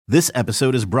This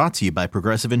episode is brought to you by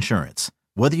Progressive Insurance.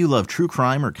 Whether you love true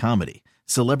crime or comedy,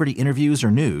 celebrity interviews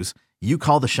or news, you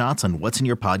call the shots on what's in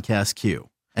your podcast queue.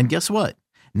 And guess what?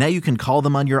 Now you can call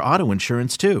them on your auto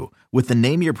insurance too with the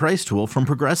Name Your Price tool from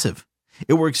Progressive.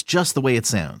 It works just the way it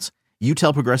sounds. You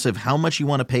tell Progressive how much you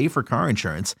want to pay for car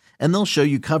insurance, and they'll show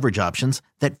you coverage options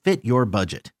that fit your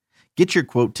budget. Get your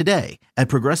quote today at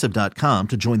Progressive.com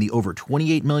to join the over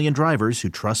 28 million drivers who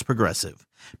trust Progressive.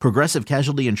 Progressive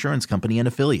Casualty Insurance Company and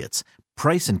Affiliates.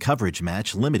 Price and coverage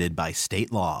match limited by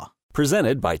state law.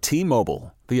 Presented by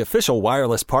T-Mobile, the official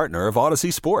wireless partner of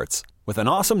Odyssey Sports. With an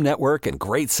awesome network and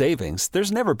great savings,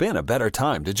 there's never been a better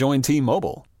time to join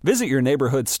T-Mobile. Visit your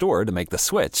neighborhood store to make the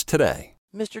switch today.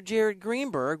 Mr. Jared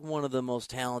Greenberg, one of the most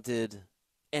talented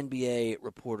NBA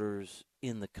reporters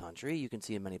in the country. You can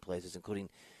see him many places, including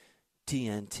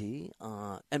TNT,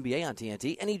 NBA on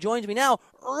TNT. And he joins me now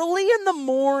early in the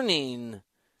morning.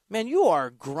 Man, you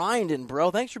are grinding, bro.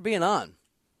 Thanks for being on.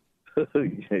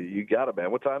 You got it,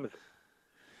 man. What time is it?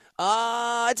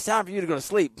 It's time for you to go to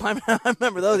sleep. I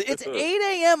remember those. It's 8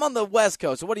 a.m. on the West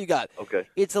Coast. So what do you got? Okay.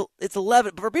 It's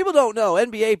 11. But for people who don't know,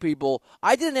 NBA people,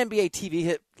 I did an NBA TV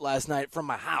hit last night from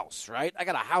my house, right? I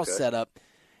got a house set up,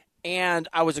 and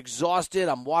I was exhausted.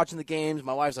 I'm watching the games.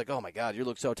 My wife's like, oh, my God, you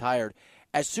look so tired.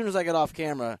 As soon as I get off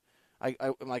camera, I'm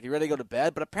like, you ready to go to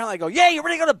bed? But apparently I go, yeah, you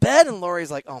ready to go to bed? And Lori's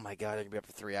like, oh, my God, I can be up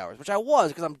for 3 hours, which I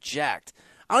was because I'm jacked.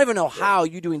 I don't even know how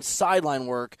you doing sideline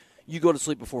work, you go to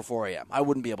sleep before 4 a.m. I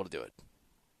wouldn't be able to do it.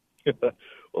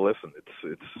 Well, listen,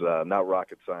 it's not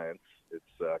rocket science. It's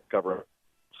cover.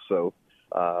 So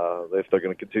if they're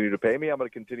going to continue to pay me, I'm going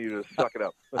to continue to suck it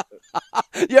up.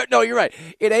 Yeah, no, you're right.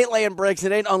 It ain't laying bricks.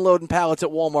 It ain't unloading pallets at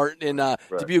Walmart in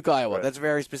Dubuque, Iowa. Right. That's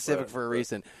very specific for a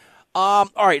reason. All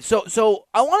right, so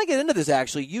I want to get into this,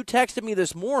 actually. You texted me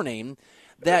this morning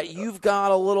that you've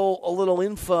got a little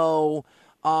info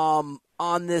on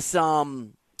this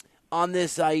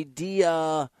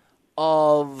idea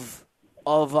of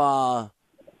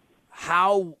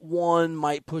how one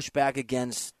might push back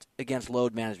against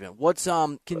load management. What's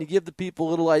can you give the people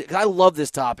a little idea? 'Cause I love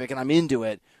this topic and I'm into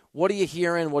it. What are you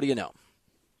hearing? What do you know?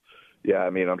 Yeah,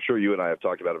 I mean, I'm sure you and I have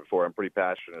talked about it before. I'm pretty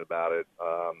passionate about it,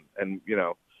 and you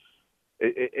know,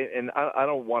 and I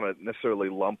don't want to necessarily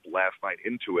lump last night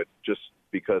into it just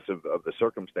because of the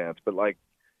circumstance, but like,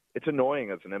 it's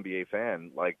annoying as an NBA fan.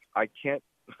 Like, I can't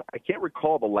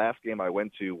recall the last game I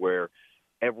went to where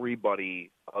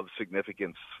everybody of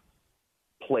significance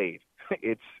played.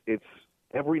 It's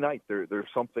every night there's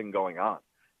something going on,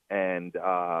 and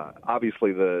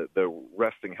obviously the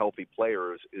resting healthy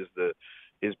players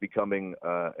is becoming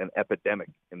an epidemic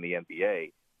in the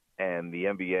NBA, and the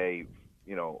NBA,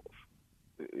 you know,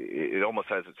 it almost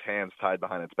has its hands tied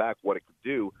behind its back. What it could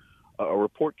do. A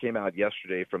report came out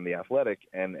yesterday from The Athletic,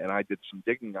 and I did some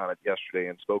digging on it yesterday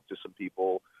and spoke to some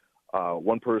people,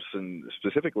 one person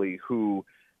specifically who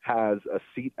has a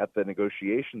seat at the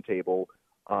negotiation table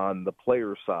on the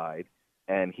player side,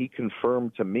 and he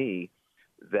confirmed to me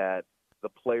that the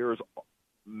players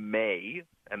may,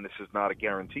 and this is not a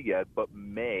guarantee yet, but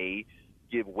may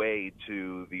give way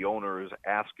to the owners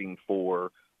asking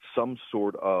for some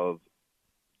sort of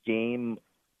game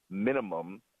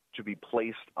minimum to be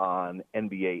placed on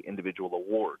NBA individual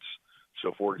awards.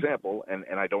 So, for example, and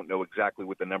I don't know exactly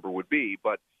what the number would be,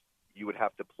 but you would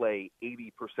have to play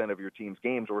 80% of your team's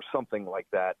games or something like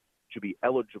that to be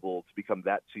eligible to become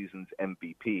that season's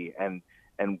MVP. And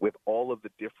with all of the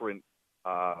different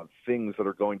things that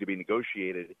are going to be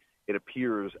negotiated, it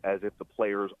appears as if the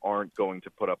players aren't going to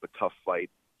put up a tough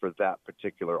fight for that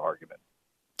particular argument.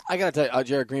 I got to tell you,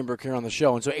 Jared Greenberg here on the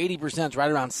show, and so 80% is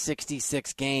right around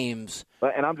 66 games.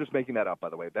 And I'm just making that up, by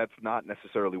the way. That's not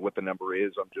necessarily what the number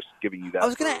is. I'm just giving you that. I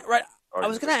was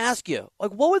gonna ask you,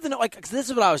 like, what would cause this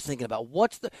is what I was thinking about.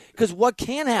 Because what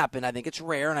can happen? I think it's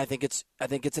rare, and I think it's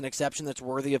an exception that's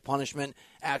worthy of punishment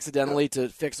accidentally to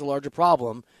fix a larger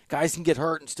problem. Guys can get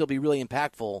hurt and still be really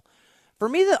impactful. For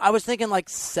me, I was thinking like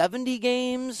 70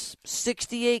 games,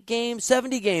 68 games,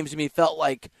 70 games to me felt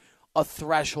like a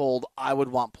threshold I would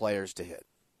want players to hit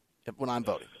when I'm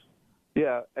voting.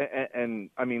 Yeah, and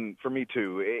I mean, for me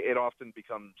too, it often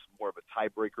becomes more of a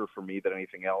tiebreaker for me than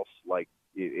anything else. Like,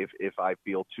 if I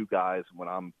feel two guys, when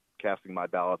I'm casting my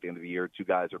ballot at the end of the year, two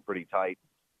guys are pretty tight,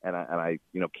 and I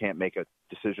can't make a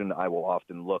decision, I will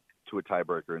often look to a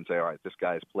tiebreaker and say, all right, this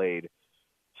guy's played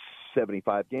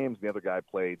 75 games, the other guy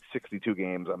played 62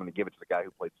 games. I'm going to give it to the guy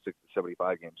who played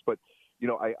 75 games. But,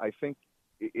 I think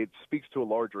it speaks to a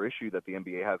larger issue that the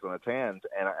NBA has on its hands,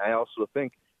 and I also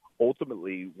think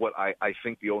ultimately what I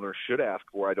think the owners should ask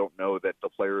for, I don't know that the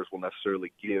players will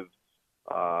necessarily give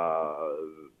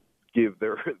give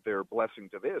their blessing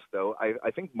to this, though.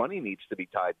 I think money needs to be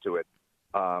tied to it,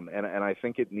 and I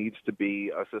think it needs to be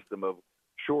a system of,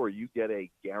 sure, you get a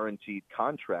guaranteed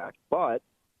contract, but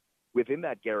within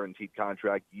that guaranteed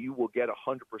contract, you will get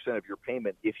 100% of your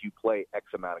payment if you play X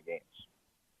amount of games.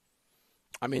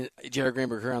 I mean, Jared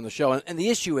Greenberg here on the show, and the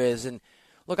issue is, and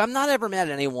look, I'm not ever mad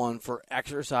at anyone for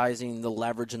exercising the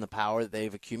leverage and the power that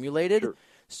they've accumulated, Sure.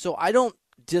 So I don't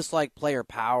dislike player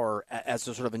power as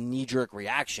a sort of a knee-jerk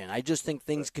reaction. I just think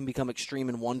things can become extreme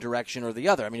in one direction or the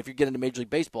other. I mean, if you get into Major League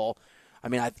Baseball, I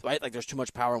mean, like there's too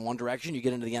much power in one direction. You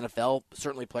get into the NFL,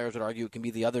 certainly players would argue it can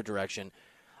be the other direction.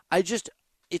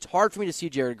 It's hard for me to see,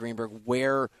 Jared Greenberg,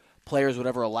 where players would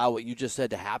ever allow what you just said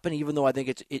to happen, even though I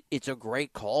think it's a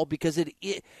great call, because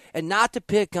and not to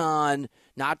pick on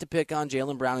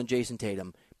Jaylen Brown and Jason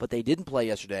Tatum, but they didn't play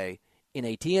yesterday in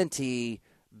a TNT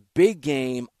big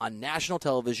game on national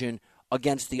television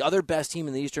against the other best team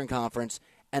in the Eastern Conference,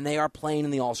 and they are playing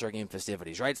in the All-Star Game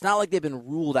festivities, right? It's not like they've been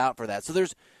ruled out for that. So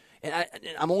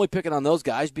I'm only picking on those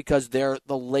guys because they're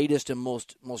the latest and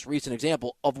most recent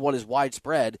example of what is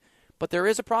widespread. But there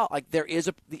is a problem. Like the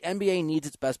NBA needs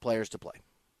its best players to play.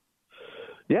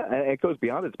 Yeah, and it goes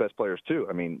beyond its best players too.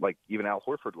 I mean, like even Al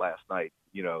Horford last night.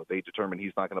 They determined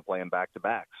he's not going to play in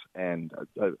back-to-backs, and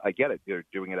I get it. They're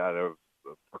doing it out of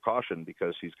precaution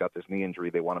because he's got this knee injury.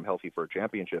 They want him healthy for a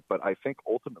championship. But I think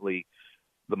ultimately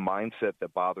the mindset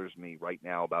that bothers me right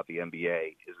now about the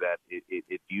NBA is that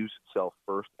it views itself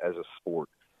first as a sport,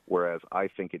 whereas I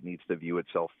think it needs to view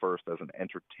itself first as an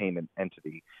entertainment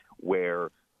entity where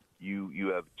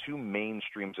you have two main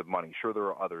streams of money. Sure, there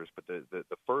are others, but the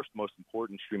first most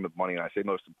important stream of money, and I say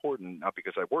most important not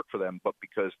because I work for them, but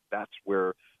because that's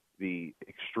where the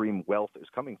extreme wealth is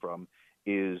coming from,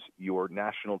 is your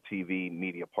national TV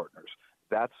media partners.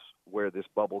 That's where this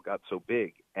bubble got so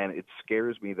big, and it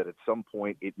scares me that at some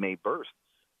point it may burst,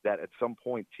 that at some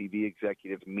point TV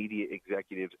executives, media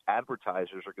executives,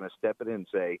 advertisers are going to step in and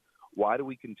say, why do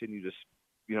we continue to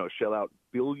shell out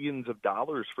billions of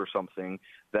dollars for something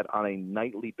that on a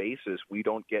nightly basis we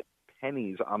don't get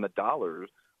pennies on the dollars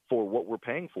for what we're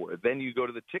paying for? Then you go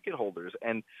to the ticket holders.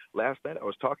 And last night I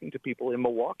was talking to people in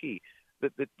Milwaukee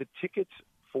that the tickets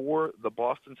for the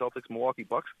Boston Celtics-Milwaukee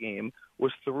Bucks game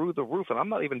was through the roof. And I'm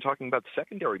not even talking about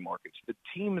secondary markets. The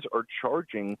teams are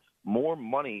charging more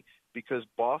money because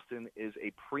Boston is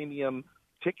a premium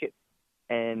ticket.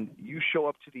 And you show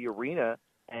up to the arena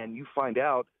and you find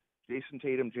out Jason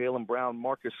Tatum, Jaylen Brown,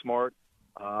 Marcus Smart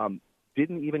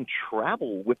didn't even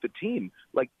travel with the team.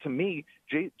 Like, to me,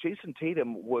 Jason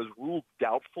Tatum was ruled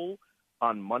doubtful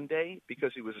on Monday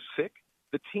because he was sick.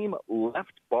 The team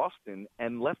left Boston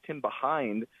and left him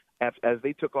behind as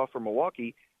they took off for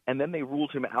Milwaukee, and then they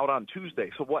ruled him out on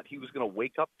Tuesday. So what, he was going to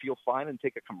wake up, feel fine, and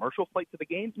take a commercial flight to the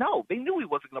game? No, they knew he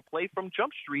wasn't going to play from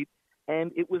Jump Street,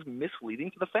 and it was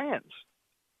misleading to the fans.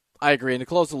 I agree. And to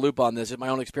close the loop on this, in my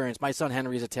own experience, my son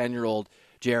Henry is a 10-year-old,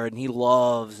 Jared, and he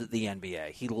loves the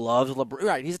NBA. He loves LeBron.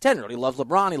 Right, he's a 10-year-old. He loves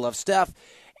LeBron. He loves Steph.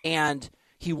 And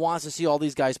he wants to see all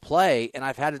these guys play. And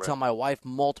I've had to tell my wife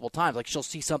multiple times, like she'll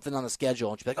see something on the schedule,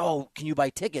 and she'll be like, oh, can you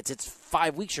buy tickets? It's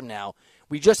 5 weeks from now.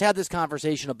 We just had this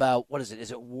conversation about, what is it?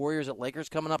 Is it Warriors at Lakers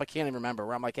coming up? I can't even remember.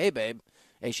 Where I'm like, hey, babe.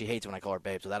 Hey, she hates when I call her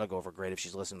babe, so that'll go over great if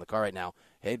she's listening in the car right now.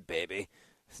 Hey, baby.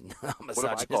 Not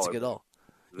misogynistic at all.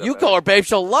 You call her babe,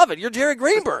 she'll love it. You're Jerry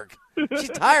Greenberg. She's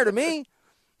tired of me.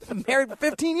 I'm married for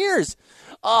 15 years.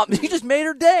 He just made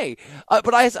her day.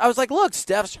 But I was like, look,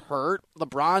 Steph's hurt.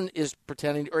 LeBron is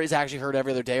pretending, or is actually hurt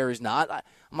every other day, or he's not.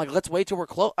 I'm like, let's wait till we're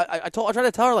close. I tried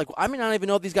to tell her, like, I may not even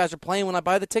know if these guys are playing when I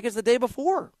buy the tickets the day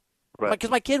before. Right. Because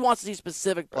my kid wants to see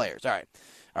specific players. All right.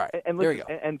 And there listen,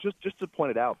 you go. And just to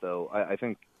point it out, though, I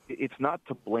think it's not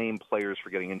to blame players for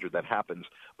getting injured. That happens.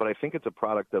 But I think it's a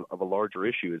product of a larger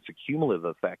issue. It's a cumulative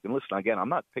effect. And listen, again, I'm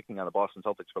not picking on the Boston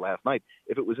Celtics for last night.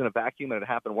 If it was in a vacuum and it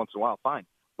happened once in a while, fine.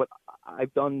 But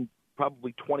I've done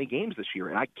probably 20 games this year,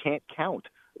 and I can't count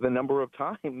the number of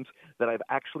times that I've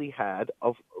actually had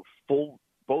of full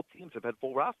 – both teams have had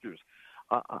full rosters.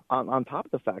 On top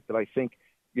of the fact that I think,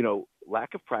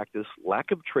 lack of practice,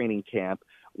 lack of training camp,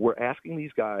 we're asking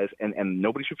these guys, and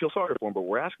nobody should feel sorry for them, but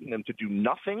we're asking them to do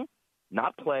nothing,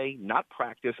 not play, not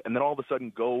practice, and then all of a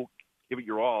sudden go give it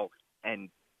your all and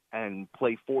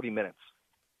play 40 minutes.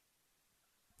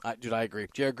 Dude, I agree.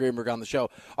 Jared Greenberg on the show.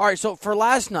 All right, so for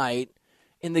last night,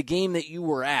 in the game that you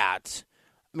were at,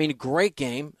 I mean, great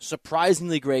game,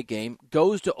 surprisingly great game,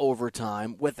 goes to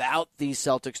overtime without these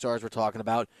Celtic stars we're talking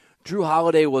about. Drew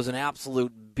Holiday was an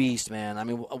absolute beast, man. I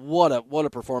mean, what a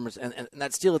performance. And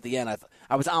that steal at the end,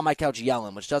 I was on my couch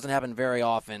yelling, which doesn't happen very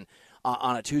often.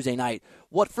 on a Tuesday night.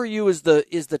 What for you is the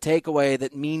takeaway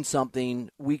that means something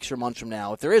weeks or months from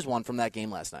now, if there is one from that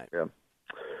game last night?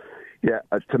 Yeah.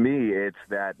 To me, it's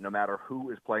that no matter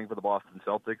who is playing for the Boston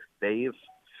Celtics, they've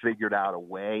figured out a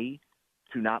way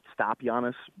to not stop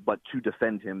Giannis, but to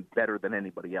defend him better than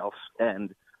anybody else.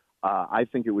 And I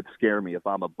think it would scare me if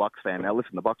I'm a Bucks fan. Now,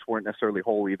 listen, the Bucks weren't necessarily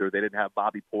whole either. They didn't have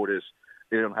Bobby Portis.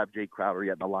 They don't have Jay Crowder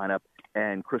yet in the lineup,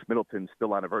 and Chris Middleton's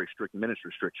still on a very strict minutes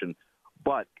restriction.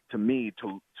 But to me,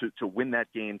 to win that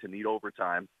game, to need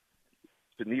overtime,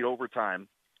 to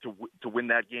win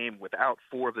that game without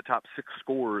 4 of the top 6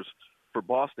 scorers for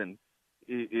Boston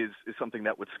is something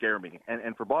that would scare me.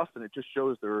 And for Boston, it just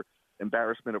shows their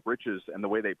embarrassment of riches and the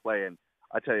way they play. And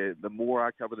I tell you, the more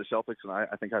I cover the Celtics, and I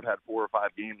think I've had 4 or 5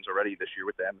 games already this year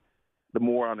with them, the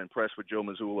more I'm impressed with Joe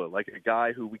Mazzulla, like a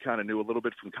guy who we kind of knew a little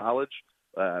bit from college,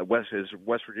 his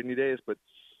West Virginia days. But,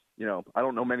 I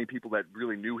don't know many people that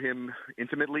really knew him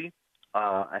intimately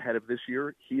ahead of this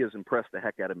year. He has impressed the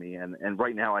heck out of me. And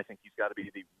right now I think he's got to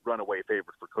be the runaway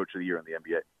favorite for Coach of the Year in the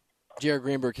NBA. Jared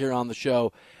Greenberg here on the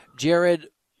show. Jared,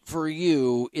 for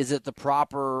you, is it the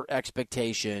proper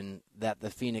expectation that the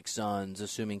Phoenix Suns,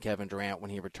 assuming Kevin Durant, when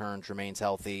he returns, remains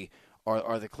healthy,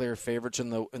 are the clear favorites in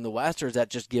the West, or is that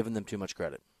just giving them too much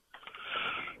credit?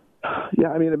 Yeah,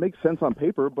 I mean, it makes sense on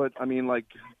paper, but I mean,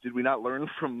 did we not learn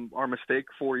from our mistake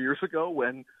 4 years ago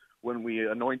when we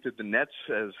anointed the Nets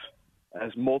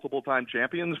as multiple-time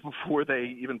champions before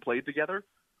they even played together?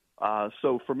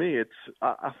 So for me, it's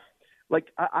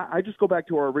I just go back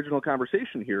to our original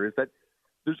conversation here, is that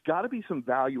there's got to be some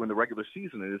value in the regular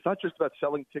season. And it's not just about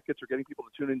selling tickets or getting people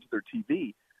to tune into their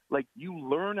TV. You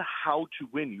learn how to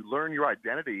win. You learn your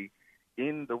identity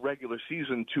in the regular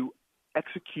season to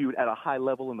execute at a high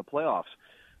level in the playoffs.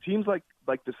 Teams like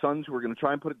the Suns, who are going to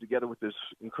try and put it together with this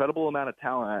incredible amount of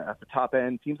talent at the top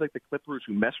end, teams like the Clippers,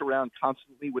 who mess around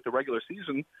constantly with the regular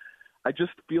season, I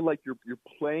just feel like you're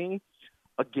playing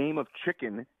a game of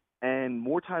chicken, and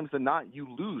more times than not, you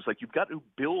lose. You've got to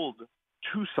build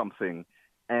to something.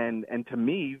 And to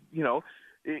me,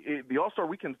 the All-Star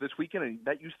weekend's this weekend, and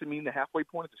that used to mean the halfway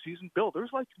point of the season. Bill,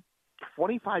 there's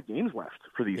 25 games left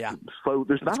for these teams, so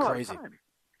there's not a lot of time.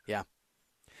 Yeah.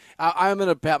 I'm going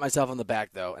to pat myself on the back,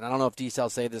 though, and I don't know if D-Cell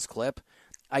saved this clip.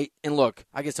 Look,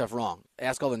 I get stuff wrong.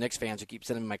 Ask all the Knicks fans who keep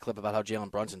sending me my clip about how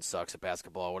Jalen Brunson sucks at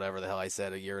basketball, whatever the hell I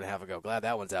said a year and a half ago. Glad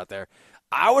that one's out there.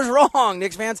 I was wrong,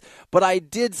 Knicks fans, but I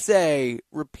did say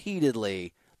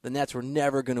repeatedly the Nets were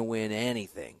never going to win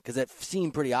anything because it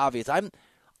seemed pretty obvious.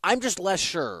 I'm just less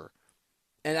sure,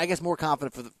 and I guess more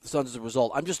confident for the Suns as a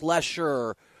result. I'm just less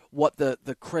sure what the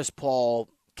Chris Paul,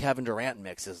 Kevin Durant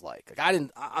mix is like. I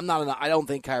don't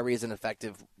think Kyrie is an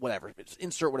effective whatever.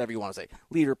 Insert whatever you want to say.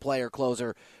 Leader, player,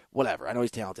 closer, whatever. I know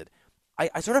he's talented.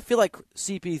 I sort of feel like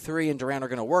CP3 and Durant are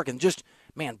going to work, and just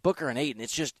Booker and Ayton.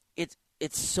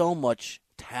 It's so much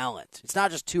talent. It's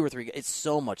not just 2 or 3. It's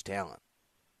so much talent.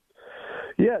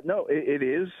 Yeah, no, it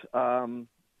is.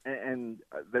 And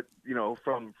that,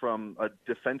 from a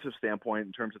defensive standpoint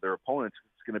in terms of their opponents,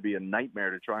 it's going to be a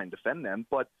nightmare to try and defend them.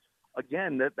 But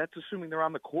again, that's assuming they're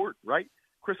on the court, right?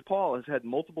 Chris Paul has had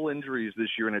multiple injuries this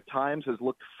year, and at times has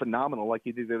looked phenomenal like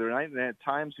he did the other night, and at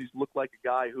times he's looked like a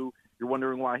guy who you're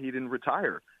wondering why he didn't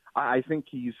retire. I think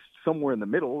he's somewhere in the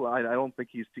middle. I don't think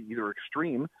he's to either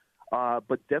extreme.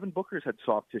 But Devin Booker's had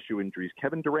soft tissue injuries.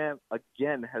 Kevin Durant,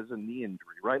 again, has a knee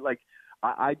injury, right?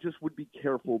 I just would be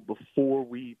careful before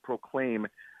we proclaim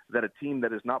that a team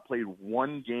that has not played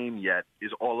one game yet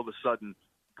is all of a sudden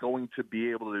going to be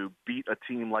able to beat a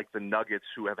team like the Nuggets,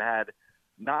 who have had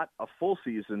not a full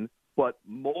season, but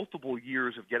multiple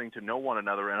years of getting to know one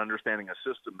another and understanding a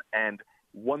system. And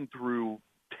 1 through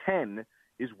 10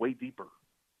 is way deeper.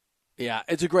 Yeah,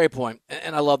 it's a great point,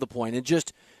 and I love the point. And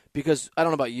just because, I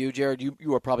don't know about you, Jared,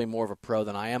 you are probably more of a pro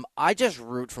than I am. I just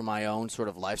root for my own sort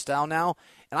of lifestyle now,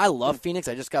 and I love Phoenix.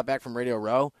 I just got back from Radio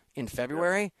Row in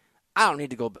February. I don't need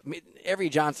to go. Avery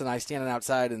Johnson and I standing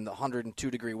outside in the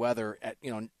 102-degree weather at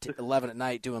 11 at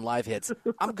night doing live hits.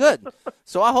 I'm good.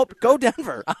 So I hope, go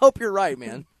Denver. I hope you're right,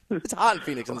 man. It's hot in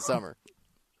Phoenix in the summer.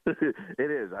 It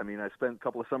is. I mean, I spent a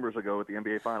couple of summers ago at the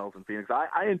NBA Finals in Phoenix.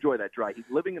 I enjoy that dry heat.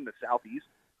 Living in the Southeast,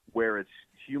 where it's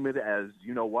humid as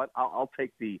you know what, I'll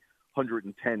take the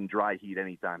 110 dry heat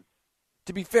anytime.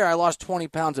 To be fair, I lost 20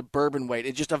 pounds of bourbon weight.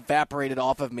 It just evaporated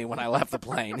off of me when I left the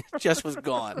plane. It just was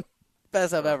gone.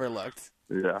 Best I've ever looked.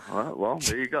 Yeah, well,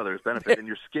 there you go. There's benefit, and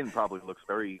your skin probably looks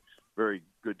very, very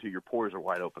good too. Your pores are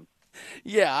wide open.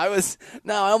 Yeah, I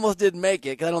almost didn't make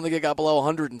it because I don't think I got below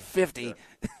 150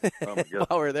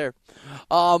 while we're there.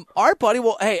 All right, buddy.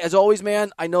 Well, hey, as always,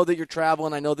 man, I know that you're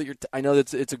traveling. I know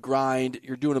that it's a grind.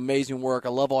 You're doing amazing work. I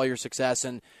love all your success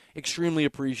and extremely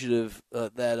appreciative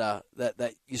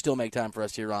that you still make time for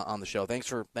us here on the show. Thanks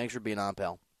for being on,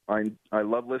 pal. I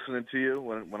love listening to you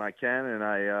when I can, and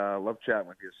I love chatting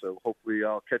with you. So hopefully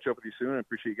I'll catch up with you soon. I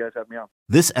appreciate you guys having me on.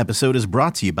 This episode is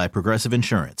brought to you by Progressive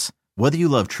Insurance. Whether you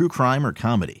love true crime or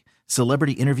comedy,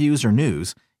 celebrity interviews or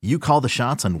news, you call the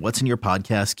shots on what's in your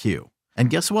podcast queue. And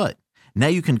guess what? Now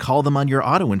you can call them on your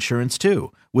auto insurance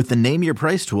too with the Name Your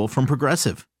Price tool from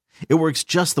Progressive. It works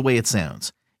just the way it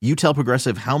sounds. You tell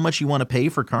Progressive how much you want to pay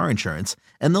for car insurance,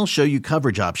 and they'll show you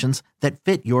coverage options that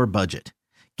fit your budget.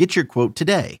 Get your quote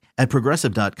today at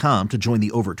Progressive.com to join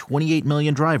the over 28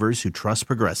 million drivers who trust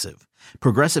Progressive.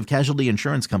 Progressive Casualty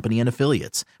Insurance Company and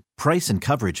Affiliates. Price and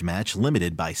coverage match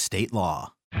limited by state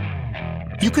law.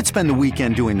 You could spend the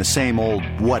weekend doing the same old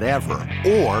whatever,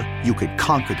 or you could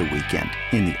conquer the weekend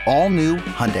in the all-new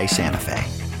Hyundai Santa Fe.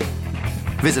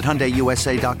 Visit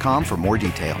HyundaiUSA.com for more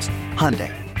details.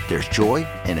 Hyundai, there's joy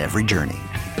in every journey.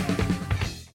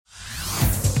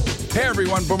 Hey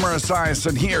everyone, Boomer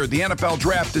Esiason here. The NFL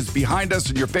Draft is behind us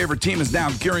and your favorite team is now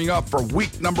gearing up for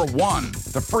week number 1.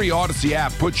 The free Odyssey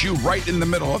app puts you right in the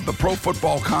middle of the pro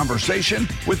football conversation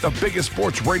with the biggest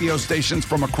sports radio stations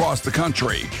from across the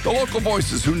country. The local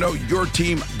voices who know your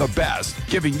team the best,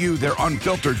 giving you their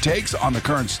unfiltered takes on the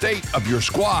current state of your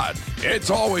squad. It's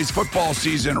always football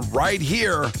season right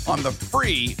here on the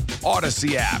free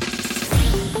Odyssey app.